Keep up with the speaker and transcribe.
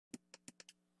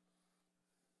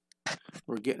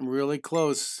We're getting really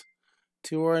close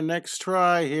to our next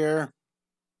try here.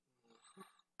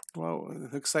 Well,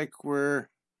 it looks like we're,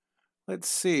 let's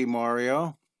see,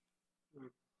 Mario.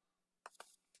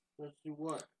 Let's do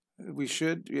what? We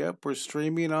should, yep, we're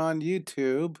streaming on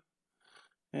YouTube.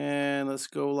 And let's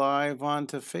go live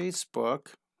onto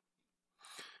Facebook.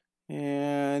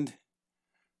 And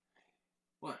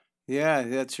what? Yeah,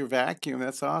 that's your vacuum.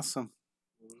 That's awesome.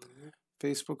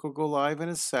 Facebook will go live in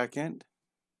a second.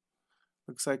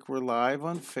 Looks like we're live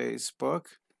on Facebook.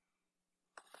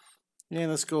 And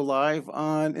let's go live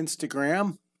on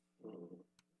Instagram.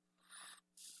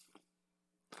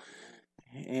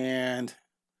 And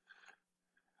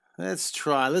let's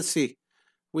try. Let's see.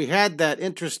 We had that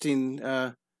interesting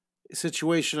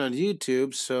situation on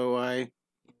YouTube, so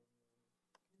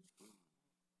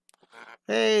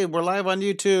hey, we're live on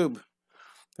YouTube.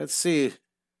 Let's see.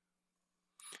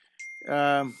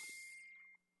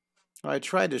 I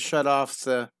tried to shut off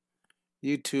the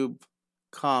YouTube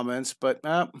comments, but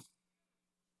isn't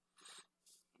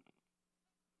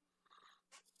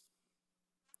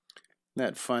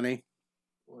that funny?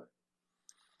 What?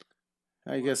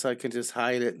 I guess I can just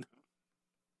hide it.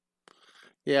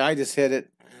 Yeah, I just hit it.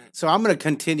 So I'm going to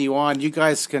continue on. You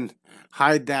guys can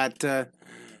hide that.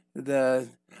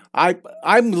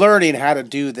 I'm learning how to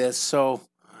do this, so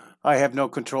I have no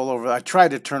control over it. I tried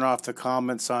to turn off the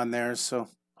comments on there, so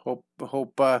hope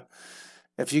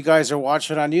if you guys are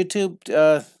watching on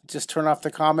YouTube, just turn off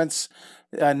the comments.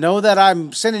 Know that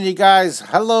I'm sending you guys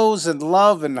hellos and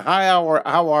love and hi.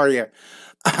 How are you?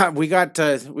 We got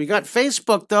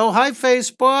Facebook though. Hi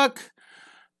Facebook.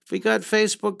 We got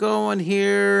Facebook going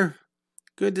here.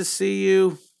 Good to see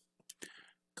you.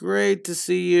 Great to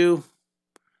see you.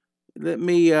 Let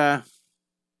me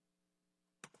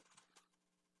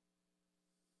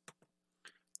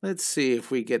let's see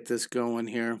if we get this going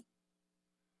here.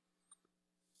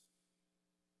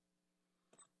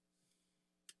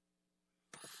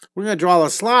 We're gonna draw a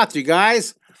sloth, you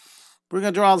guys. We're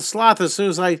gonna draw the sloth as soon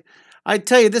as I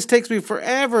tell you, this takes me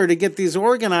forever to get these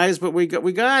organized, but we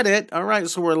got it. All right,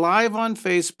 so we're live on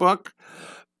Facebook,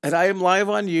 and I am live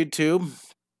on YouTube.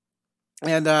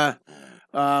 And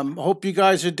hope you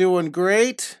guys are doing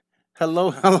great.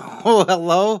 Hello, hello,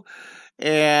 hello.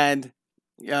 And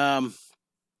I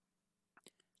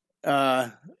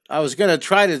was gonna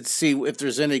try to see if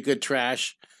there's any good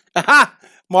trash. Aha,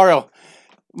 Mario.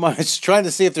 I was trying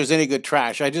to see if there's any good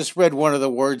trash. I just read one of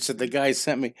the words that the guy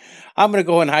sent me. I'm going to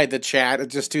go and hide the chat.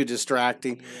 It's just too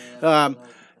distracting. All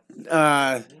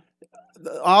the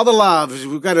love.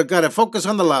 We've got to focus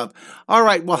on the love. All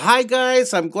right. Well, hi,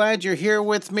 guys. I'm glad you're here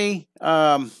with me.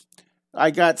 I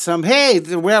got some. Hey,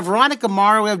 we have Veronica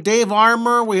Mara. We have Dave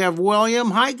Armour. We have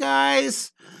William. Hi,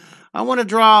 guys. I want to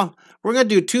draw. We're going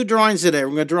to do 2 drawings today. We're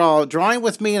going to draw a drawing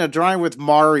with me and a drawing with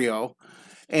Mario.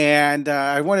 And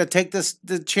I want to take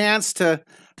the chance to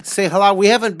say hello. We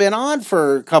haven't been on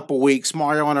for a couple weeks,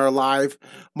 Mario and our live.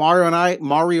 Mario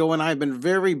and I have been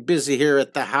very busy here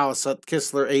at the house at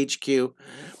Kistler HQ.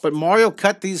 But Mario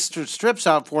cut these strips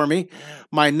out for me.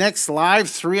 My next live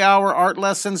 3-hour art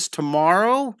lessons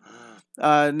tomorrow.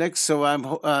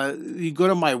 So you go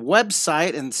to my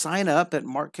website and sign up at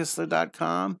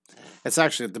markkistler.com. It's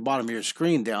actually at the bottom of your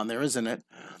screen down there, isn't it?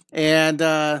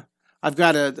 And I've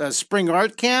got a spring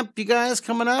art camp, you guys,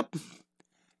 coming up.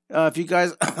 If you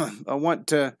guys want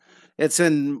to, it's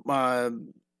in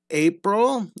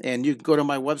April, and you can go to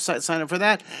my website, sign up for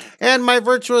that. And my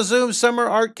virtual Zoom summer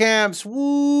art camps.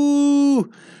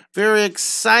 Woo! Very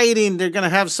exciting. They're going to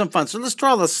have some fun. So let's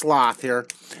draw the sloth here.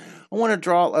 I want to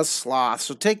draw a sloth.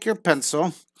 So take your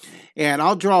pencil, and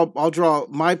I'll draw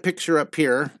my picture up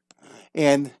here.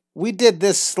 And we did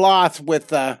this sloth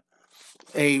with a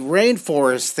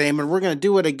rainforest theme, and we're going to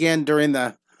do it again during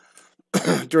the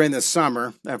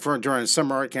summer during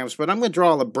summer art camps. But I'm going to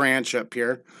draw a branch up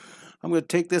here. I'm going to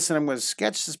take this and I'm going to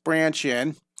sketch this branch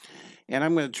in, and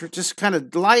I'm going to just kind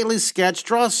of lightly sketch.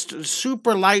 Draw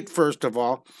super light first of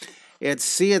all.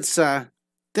 It's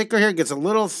thicker here. It gets a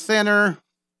little thinner,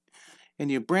 and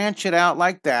you branch it out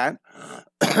like that.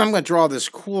 I'm going to draw this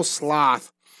cool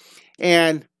sloth,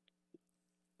 and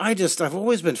I've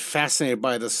always been fascinated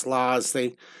by the sloths.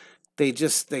 They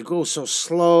go so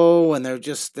slow, and they're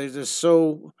just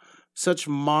such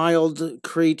mild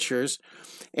creatures,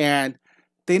 and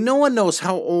no one knows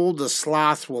how old the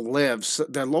sloth will live. So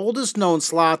the oldest known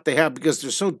sloth they have, because they're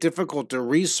so difficult to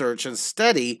research and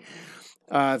study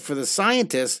for the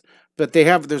scientists, but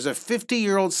there's a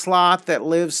 50-year-old sloth that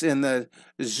lives in the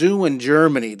zoo in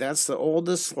Germany. That's the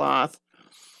oldest sloth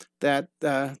that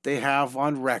they have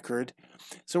on record.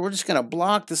 So we're just going to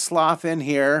block the sloth in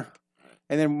here,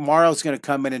 And then Mario's going to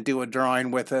come in and do a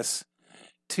drawing with us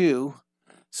too.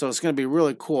 So it's going to be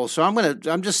really cool. So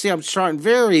I'm starting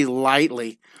very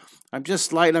lightly. I'm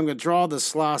going to draw the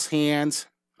sloth's hands,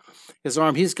 his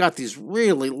arm. He's got these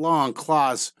really long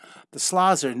claws. The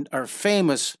sloths are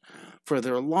famous for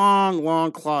their long,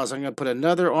 long claws. I'm going to put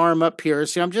another arm up here.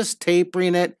 See, I'm just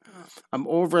tapering it. I'm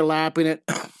overlapping it.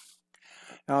 And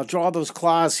I'll draw those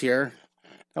claws here.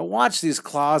 Now watch these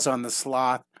claws on the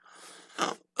sloth.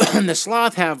 The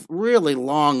sloth have really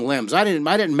long limbs. I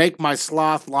didn't make my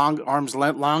sloth arms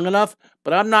long enough,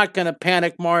 but I'm not going to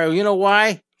panic, Mario. You know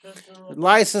why?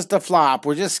 License to flop.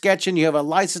 We're just sketching. You have a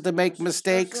license to make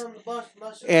mistakes.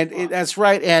 And that's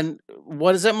right. And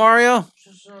what is it, Mario?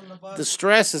 The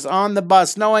stress is on the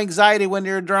bus. No anxiety when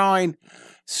you're drawing.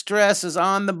 Stress is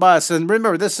on the bus. And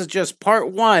remember, this is just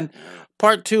part 1.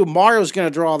 Part 2, Mario's going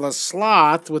to draw the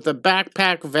sloth with a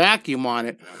backpack vacuum on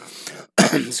it.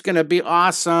 It's going to be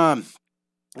awesome.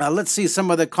 Let's see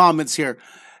some of the comments here.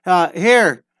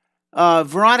 Veronica's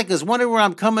wondering where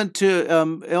I'm coming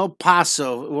to El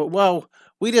Paso. Well,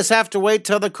 we just have to wait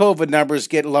till the COVID numbers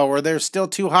get lower. They're still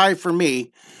too high for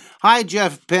me. Hi,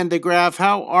 Jeff Pendergraph.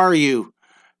 How are you?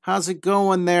 How's it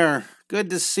going there? Good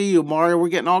to see you, Mario. We're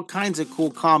getting all kinds of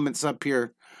cool comments up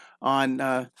here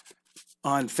on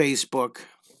Facebook.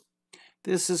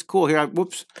 This is cool. Here,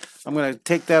 whoops. I'm going to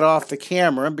take that off the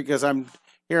camera because I am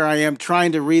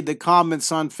trying to read the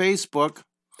comments on Facebook.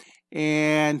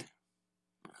 And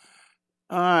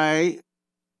how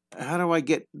do I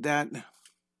get that?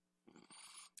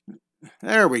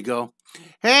 There we go.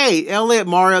 Hey, Elliot,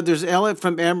 Mario. There's Elliot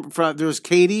there's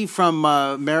Katie from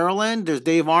Maryland. There's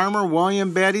Dave Armour,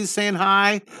 William Betty saying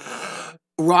hi.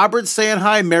 Robert saying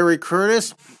hi. Mary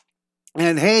Curtis.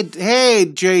 And hey,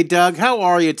 J. Doug, how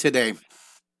are you today?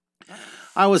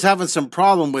 I was having some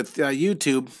problem with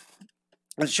YouTube.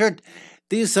 It sure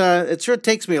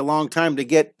takes me a long time to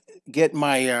get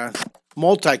my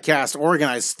multicast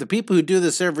organized. The people who do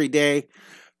this every day,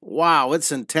 wow,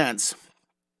 it's intense.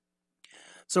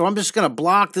 So I'm just going to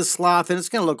block this sloth, and it's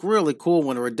going to look really cool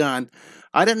when we're done.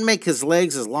 I didn't make his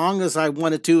legs as long as I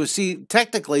wanted to. See,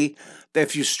 technically,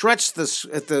 if you stretch this,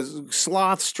 if the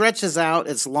sloth stretches out,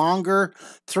 it's longer,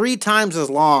 3 times as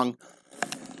long.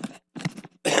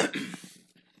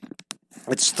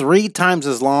 It's 3 times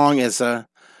as long as a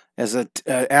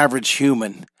average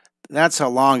human. That's how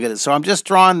long it is. So I'm just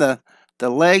drawing the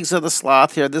legs of the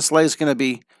sloth here. This leg's going to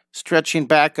be stretching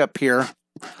back up here.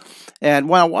 And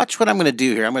well, watch what I'm going to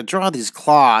do here. I'm going to draw these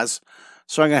claws.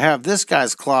 So I'm going to have this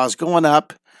guy's claws going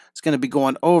up. It's going to be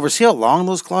going over. See how long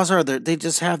those claws are? They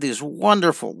just have these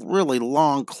wonderful, really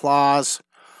long claws.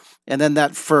 And then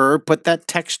that fur, put that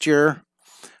texture.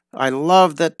 I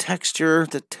love the texture,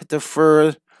 the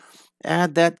fur.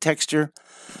 Add that texture.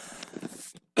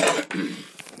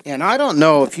 And I don't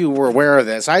know if you were aware of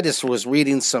this. I just was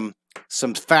reading some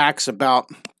facts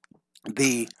about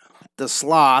the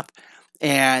sloth,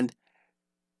 and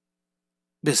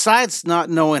besides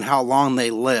not knowing how long they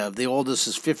live, the oldest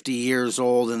is 50 years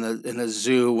old in a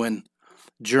zoo in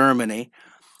Germany.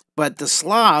 But the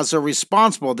sloths are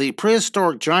responsible. The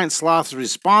prehistoric giant sloth is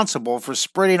responsible for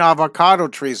spreading avocado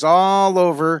trees all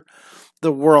over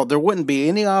the world. There wouldn't be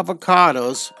any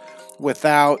avocados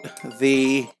without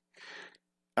the.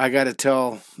 I got to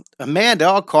tell Amanda,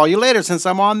 I'll call you later since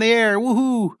I'm on the air.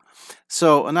 Woohoo!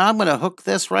 So now I'm going to hook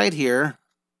this right here.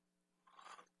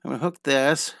 I'm going to hook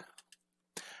this.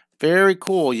 Very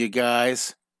cool, you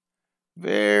guys.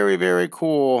 Very, very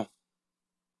cool.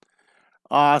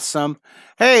 Awesome.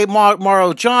 Hey,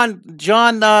 Morrow, John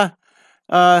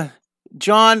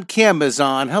Kim is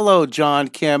on. Hello, John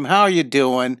Kim. How are you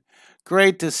doing?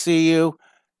 Great to see you.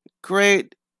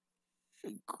 Great.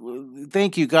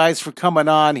 Thank you guys for coming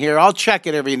on here. I'll check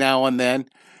it every now and then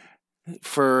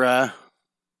for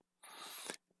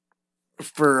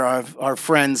our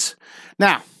friends.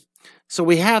 Now, so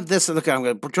we have this. Look, I'm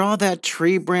going to draw that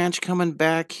tree branch coming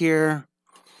back here.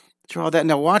 Draw that.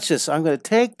 Now watch this. I'm going to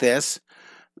take this.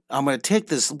 I'm going to take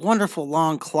this wonderful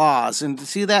long claws. And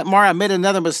see that, Mara? I made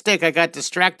another mistake. I got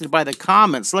distracted by the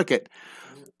comments. Look at.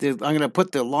 I'm going to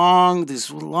put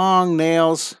these long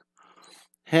nails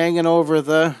hanging over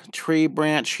the tree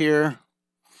branch here.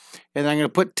 And I'm going to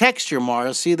put texture,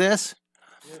 Mara. See this?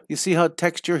 You see how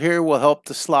texture here will help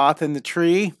the sloth in the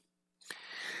tree?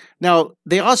 Now,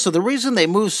 the reason they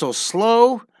move so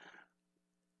slow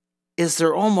is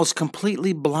they're almost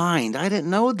completely blind. I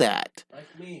didn't know that.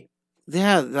 Like me.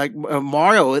 Yeah, like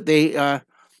Mario,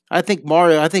 I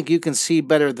think you can see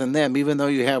better than them, even though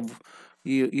you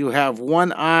have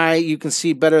one eye. You can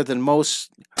see better than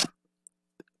most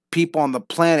people on the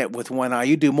planet with one eye.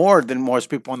 You do more than most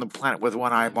people on the planet with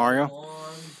one eye, Mario.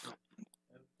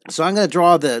 So I'm going to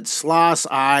draw the sloth's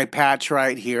eye patch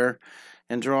right here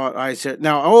and draw eyes here.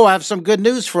 Now, oh, I have some good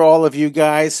news for all of you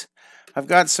guys. I've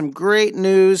got some great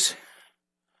news.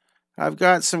 I've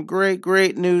got some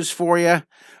great news for you.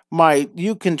 My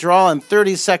You Can Draw in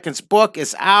 30 Seconds book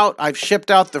is out. I've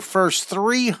shipped out the first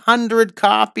 300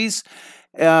 copies.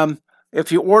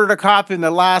 If you ordered a copy in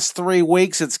the last 3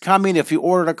 weeks, it's coming. If you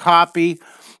ordered a copy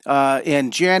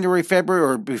in January,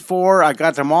 February, or before, I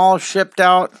got them all shipped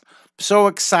out. So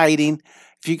exciting.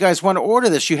 If you guys want to order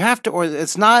this, you have to order.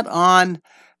 It's not on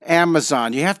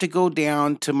Amazon. You have to go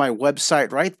down to my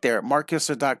website right there at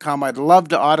markkistler.com. I'd love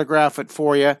to autograph it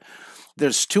for you.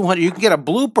 There's 200. You can get a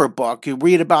blooper book. You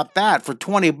read about that for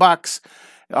 $20.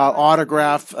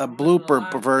 Autograph a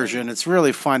blooper version. It's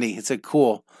really funny. It's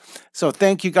cool. So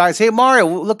thank you guys. Hey Mario,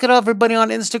 look at everybody on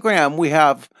Instagram. We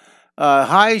have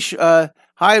hi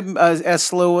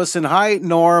S. Lewis, and hi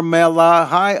Normella,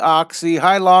 hi Oxy,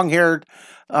 hi long-haired.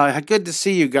 Good to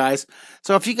see you guys.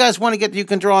 So if you guys want to get You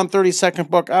Can Draw in 30-second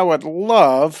book, I would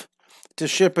love to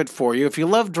ship it for you. If you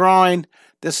love drawing,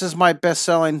 this is my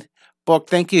best-selling book.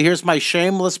 Thank you. Here's my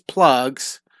shameless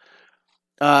plugs.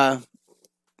 Have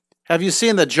you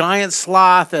seen the giant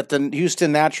sloth at the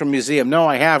Houston Natural Museum? No,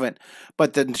 I haven't.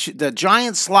 But the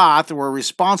giant sloth were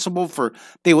responsible for,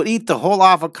 they would eat the whole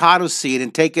avocado seed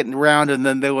and take it around, and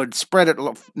then they would spread it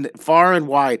far and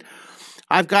wide.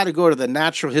 I've got to go to the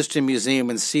Natural History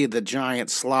Museum and see the giant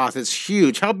sloth. It's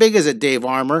huge. How big is it, Dave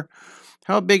Armour?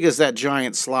 How big is that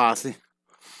giant sloth?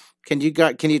 Can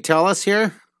you tell us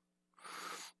here?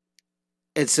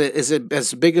 Is it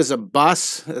as big as a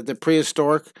bus, the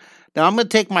prehistoric? Now I'm going to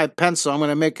take my pencil. I'm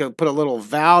going to put a little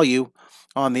value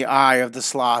on the eye of the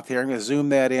sloth here. I'm going to zoom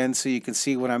that in so you can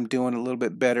see what I'm doing a little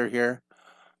bit better here.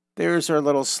 There's our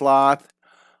little sloth.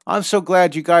 I'm so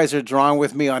glad you guys are drawing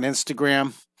with me on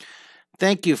Instagram.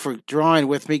 Thank you for drawing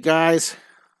with me, guys.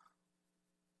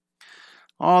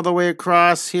 All the way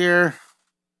across here.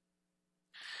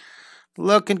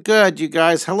 Looking good, you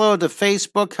guys. Hello to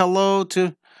Facebook. Hello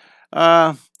to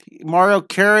Mario.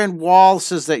 Karen Wall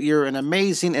says that you're an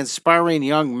amazing, inspiring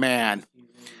young man.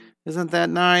 Isn't that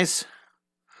nice?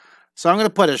 So I'm going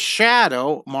to put a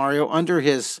shadow, Mario, under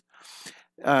his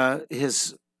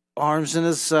arms and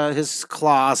his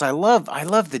claws. I love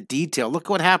the detail. Look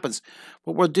what happens.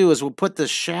 What we'll do is we'll put the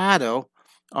shadow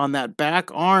on that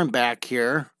back arm back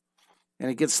here,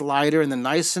 and it gets lighter and then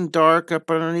nice and dark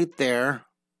up underneath there.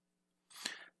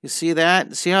 You see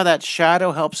that? See how that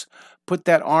shadow helps put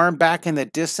that arm back in the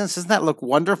distance? Doesn't that look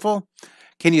wonderful?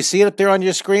 Can you see it up there on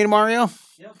your screen, Mario?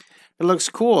 Yep. It looks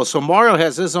cool. So Mario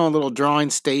has his own little drawing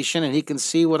station, and he can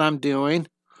see what I'm doing.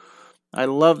 I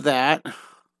love that.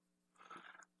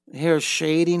 Here's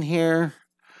shading here.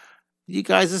 You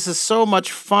guys, this is so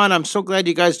much fun. I'm so glad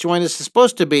you guys joined us. It's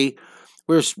supposed to be,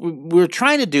 we're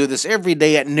trying to do this every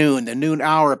day at noon, the noon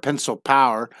hour of Pencil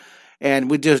Power,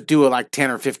 and we just do a like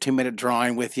 10 or 15 minute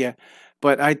drawing with you.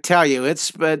 But I tell you,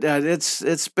 it's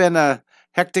been a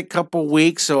hectic couple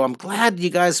weeks, so I'm glad you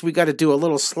guys, we got to do a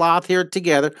little sloth here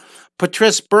together.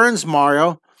 Patrice Burns,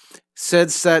 Mario,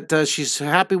 says that she's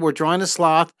happy we're drawing a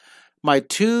sloth. My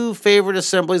 2 favorite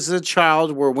assemblies as a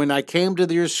child were when I came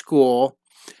to your school,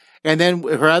 and then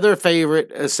her other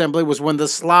favorite assembly was when the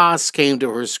sloths came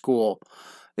to her school.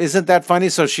 Isn't that funny?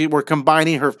 So we're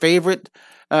combining her favorite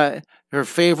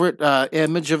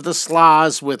image of the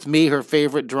sloths with me, her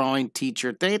favorite drawing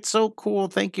teacher. It's so cool.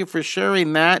 Thank you for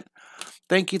sharing that.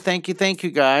 Thank you,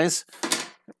 guys.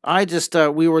 I just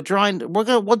we were drawing.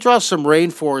 We'll draw some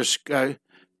rainforest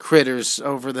critters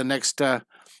over the next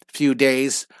few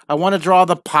days. I want to draw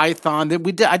the python.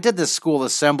 I did this school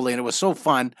assembly, and it was so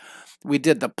fun. We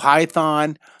did the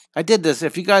python. I did this.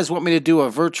 If you guys want me to do a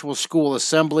virtual school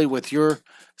assembly with your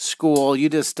school, you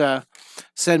just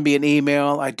send me an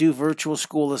email. I do virtual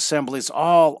school assemblies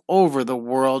all over the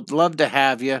world. Love to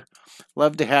have you.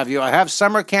 Love to have you. I have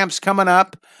summer camps coming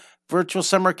up, virtual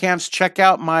summer camps. Check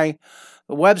out my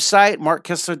website,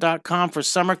 markkistler.com, for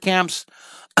summer camps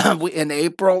in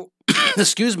April.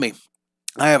 Excuse me.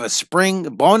 I have a spring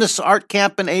bonus art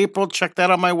camp in April. Check that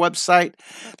on my website.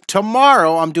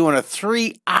 Tomorrow, I'm doing a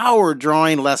 3-hour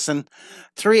drawing lesson.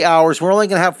 3 hours. We're only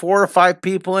going to have 4 or 5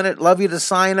 people in it. Love you to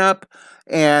sign up.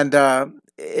 And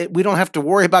we don't have to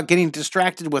worry about getting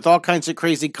distracted with all kinds of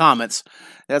crazy comments.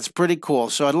 That's pretty cool.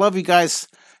 So I'd love you guys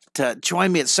to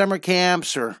join me at summer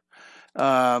camps or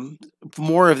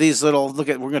more of these little, we're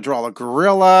going to draw a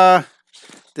gorilla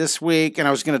this week, and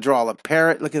I was going to draw a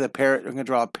parrot. Look at the parrot. I'm going to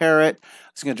draw a parrot. I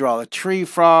was going to draw a tree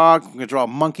frog. I'm going to draw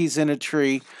monkeys in a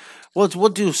tree. We'll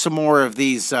do some more of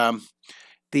these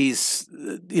these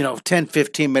 10,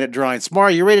 15-minute drawings.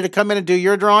 Mario, you ready to come in and do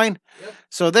your drawing? Yep.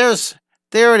 So there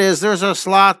it is. There's our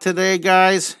sloth today,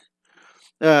 guys.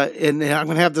 And I'm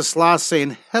going to have the sloth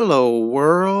saying, "Hello,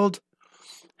 world.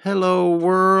 Hello,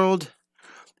 world."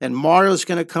 And Mario's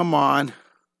going to come on.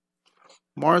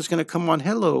 Mario's going to come on.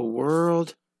 "Hello,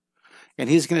 world." And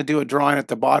he's going to do a drawing at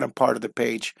the bottom part of the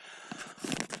page.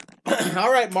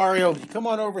 All right, Mario, come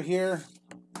on over here.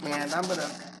 And I'm going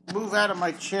to move out of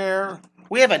my chair.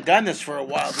 We haven't done this for a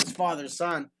while, this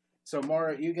father-son. So,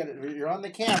 Mario, you're on the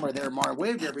camera there, Mario.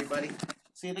 Wave to everybody.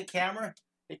 See the camera?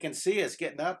 You can see us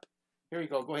getting up. Here you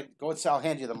go. Go ahead. I'll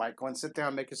hand you the mic. Go and sit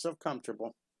down. Make yourself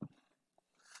comfortable.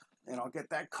 And I'll get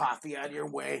that coffee out of your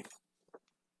way.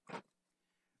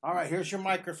 All right, here's your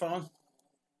microphone.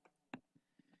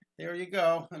 There you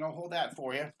go. And I'll hold that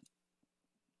for you.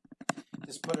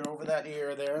 Just put it over that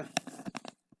ear there.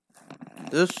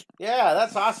 This? Yeah,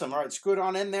 that's awesome. All right, scoot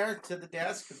on in there to the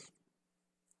desk.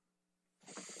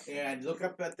 And look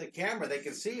up at the camera. They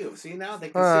can see you. See now? They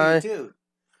can see you too.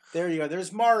 There you go.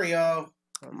 There's Mario.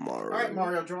 Mario. All right,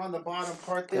 Mario, draw on the bottom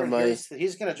part there.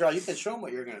 He's going to draw. You can show him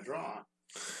what you're going to draw.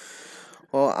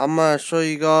 Well, I'm going to show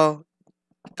you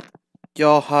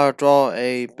y'all how to draw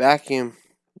a vacuum.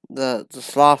 The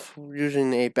sloth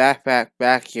using a backpack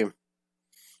vacuum.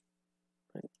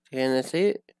 Can I see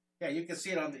it? Yeah, you can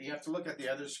see it on you have to look at the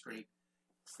other screen.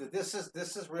 So this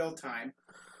is real time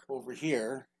over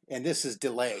here, and this is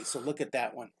delay. So look at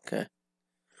that one. Okay.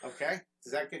 Okay?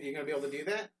 Is that good? You're going to be able to do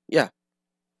that? Yeah.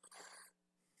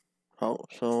 Oh,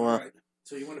 so all right.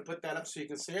 So you want to put that up so you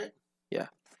can see it? Yeah.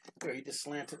 Here, you just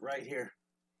slant it right here.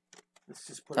 Let's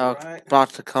just put it right.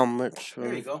 Lots of comments.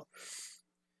 There you go.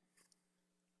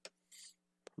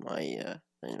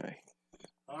 Anyway.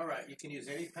 All right, you can use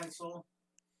any pencil.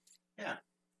 Yeah.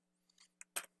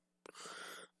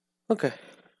 Okay.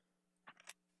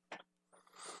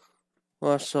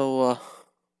 Well, so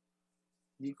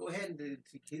you go ahead and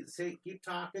keep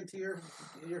talking to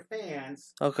your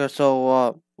fans. Okay,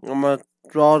 so I'm gonna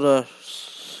draw the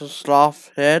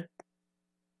sloth head,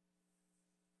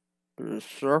 the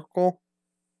circle,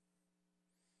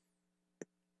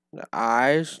 the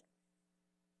eyes,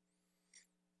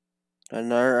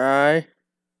 another eye,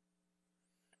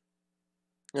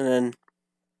 and then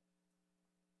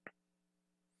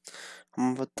I'm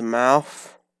gonna put the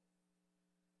mouth,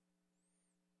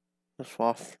 the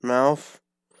sloth mouth,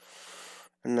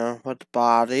 and then I'll put the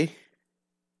body.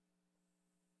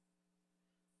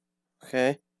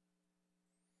 Okay.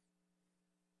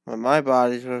 Well, my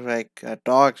body's looks like a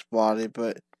dog's body,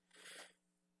 but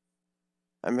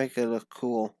I make it look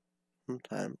cool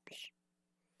sometimes.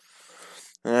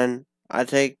 And then I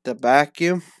take the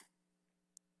vacuum,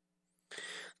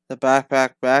 the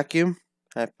backpack vacuum,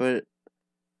 I put it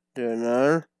to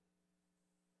another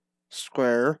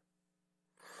square,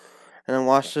 and then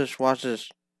watch this,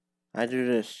 I do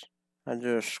this. I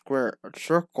do a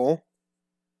circle,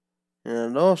 and a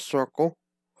little circle.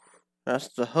 That's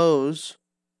the hose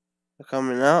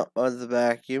coming out of the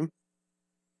vacuum.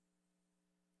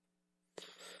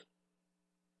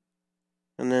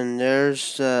 And then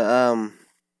there's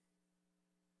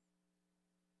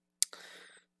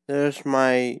there's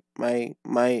my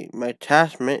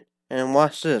attachment, and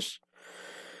watch this.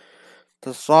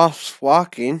 The sloth's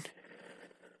walking.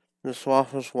 The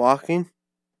sloth is walking.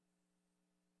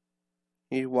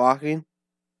 He's walking.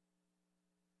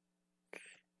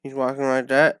 He's walking like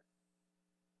that.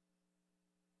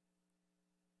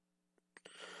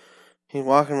 He's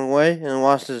walking away, and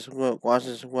watch this. Watch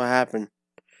this. What happened?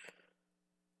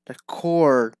 The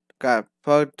cord got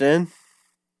plugged in,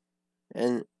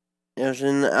 and it was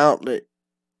in the outlet.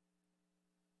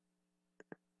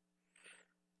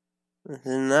 It's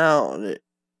in the outlet.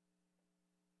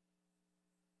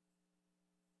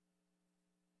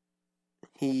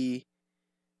 He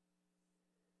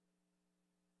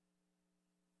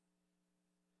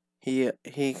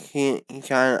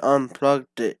kind of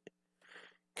unplugged it.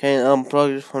 Can't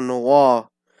unplug it from the wall.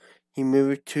 He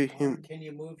moved it to him. Can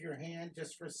you move your hand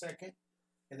just for a second,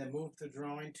 and then move the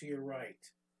drawing to your right?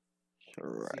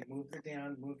 Right. So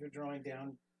move your drawing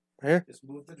down. Here. Just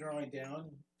move the drawing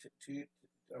down to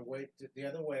away to the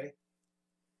other way.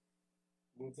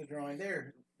 Move the drawing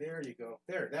there. There you go.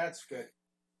 There. That's good.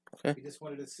 Okay. You just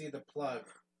wanted to see the plug.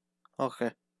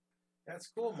 Okay. That's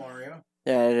cool, Mario.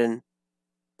 Yeah, I didn't.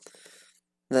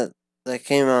 That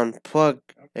came on plug.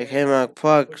 Okay. It came on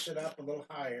plugs. Push it up a little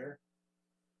higher.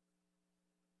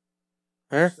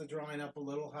 Here? Push the drawing up a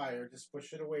little higher. Just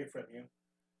push it away from you.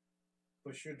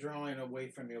 Push your drawing away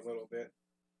from you a little bit.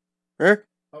 Here?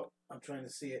 Oh, I'm trying to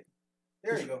see it.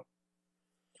 There you go.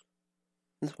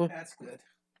 This way? That's good.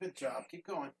 Good job. Keep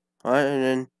going. Alright, and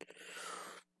then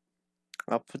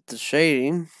I'll put the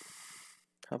shading.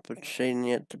 I'll put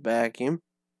shading at the vacuum.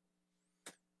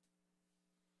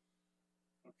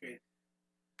 Okay.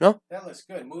 No? That looks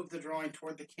good. Move the drawing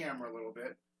toward the camera a little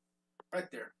bit. Right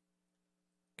there.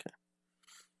 Okay.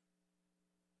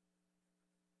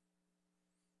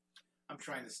 I'm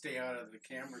trying to stay out of the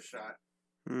camera shot.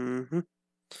 Mm-hmm.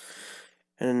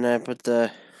 And then I put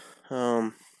the,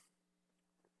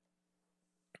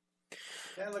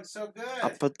 That looks so good. I'll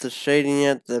put the shading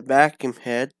at the vacuum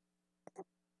head.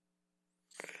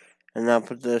 And I'll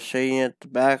put the shading at the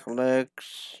back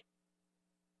legs.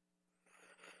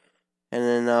 And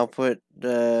then I'll put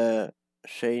the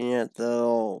shading at the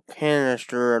little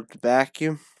canister of the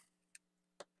vacuum.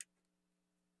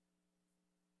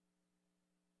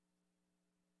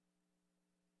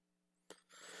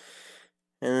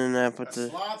 And then I put A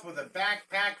sloth with a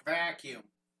backpack vacuum.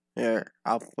 there.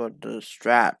 I'll put the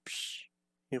straps.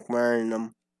 He's wearing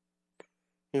them.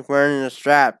 He's wearing the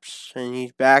straps, and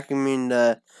he's vacuuming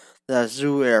the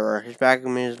zoo area. He's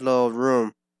vacuuming his little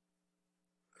room.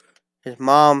 His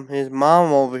mom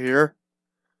over here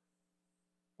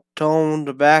told him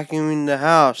to vacuum the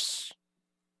house.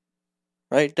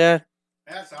 Right, Dad?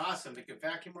 That's awesome. They can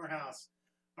vacuum our house.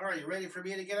 All right, you ready for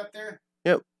me to get up there?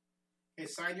 Yep. Okay,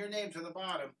 sign your name to the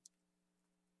bottom.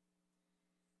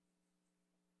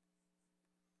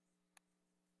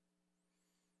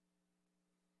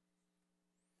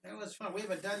 That was fun. We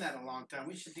haven't done that in a long time.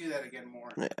 We should do that again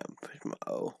more. Yeah, put my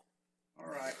O.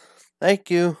 All right. Thank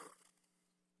you.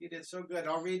 You did so good.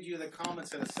 I'll read you the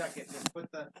comments in a second. Just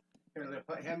put the here.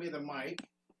 Hand me the mic.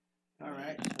 All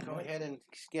right. Go ahead and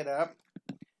get up.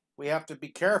 We have to be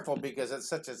careful because it's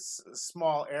such a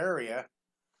small area.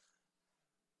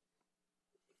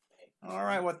 All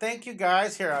right. Well, thank you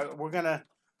guys. Here, we're gonna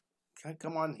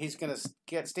come on. He's gonna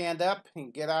stand up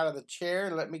and get out of the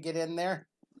chair. Let me get in there.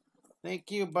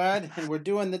 Thank you, bud. And we're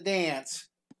doing the dance.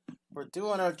 We're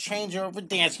doing our changeover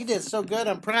dance. You did so good.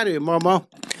 I'm proud of you, Momo.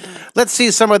 Let's see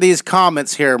some of these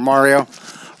comments here, Mario.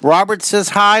 Robert says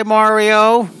hi,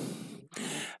 Mario.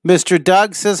 Mr.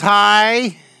 Doug says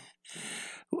hi.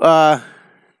 Oh,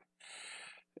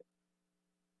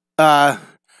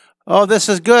 this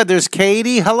is good. There's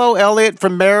Katie. Hello, Elliot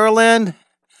from Maryland.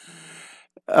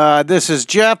 This is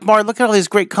Jeff. Mark, look at all these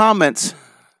great comments.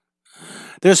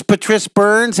 There's Patrice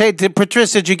Burns. Hey,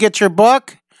 Patrice, did you get your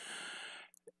book?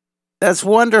 That's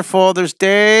wonderful. There's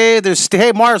Dave.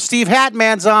 Hey, Mark, Steve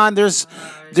Hatman's on. There's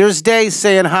Dave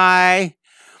saying hi.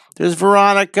 There's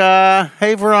Veronica.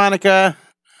 Hey, Veronica.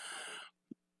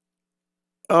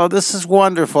 Oh, this is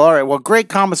wonderful. All right, well, great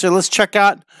comments here. Let's check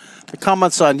out the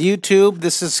comments on YouTube.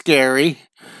 This is scary.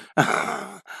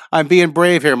 I'm being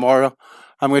brave here, Mario.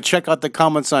 I'm going to check out the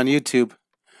comments on YouTube.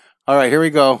 All right, here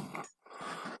we go.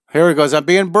 Here it goes. I'm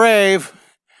being brave.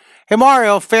 Hey,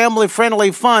 Mario,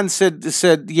 family-friendly fun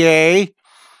said yay.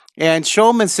 And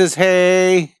Showman says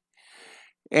hey.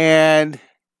 And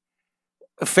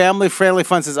family-friendly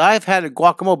fun says, I've had a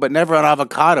guacamole, but never an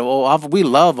avocado. Oh, we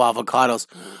love avocados.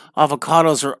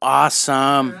 Avocados are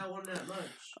awesome.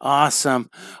 Awesome.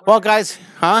 Well, guys,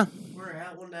 huh?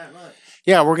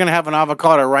 Yeah, we're going to have an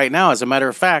avocado right now, as a matter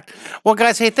of fact. Well,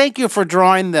 guys, hey, thank you for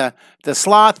drawing the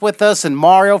sloth with us, and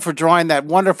Mario for drawing that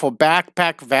wonderful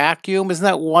backpack vacuum. Isn't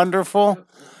that wonderful?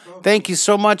 Thank you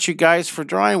so much, you guys, for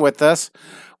drawing with us.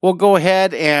 We'll go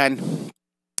ahead and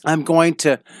I'm going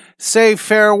to say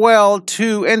farewell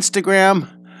to Instagram.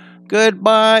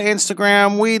 Goodbye,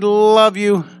 Instagram. We love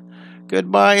you.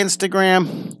 Goodbye,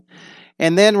 Instagram.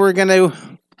 And then we're going to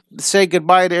say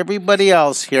goodbye to everybody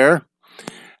else here.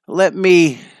 Let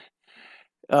me,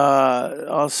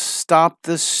 I'll stop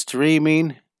the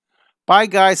streaming. Bye,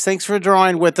 guys. Thanks for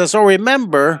drawing with us. Oh,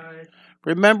 remember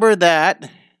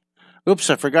that, oops,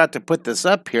 I forgot to put this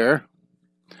up here.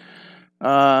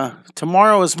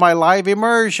 Tomorrow is my live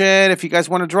immersion. If you guys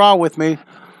want to draw with me,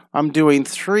 I'm doing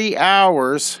 3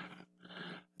 hours.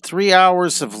 3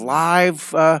 hours of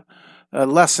live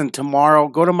lesson tomorrow.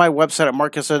 Go to my website at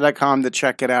marcusler.com to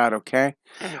check it out, okay?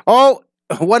 Oh,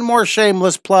 one more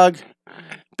shameless plug.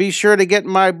 Be sure to get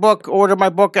my book, order my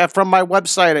book from my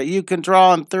website at You Can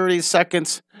Draw in 30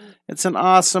 Seconds. It's an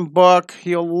awesome book.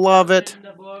 You'll love it.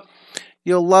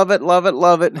 You'll love it, love it,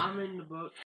 love it. I'm in the book.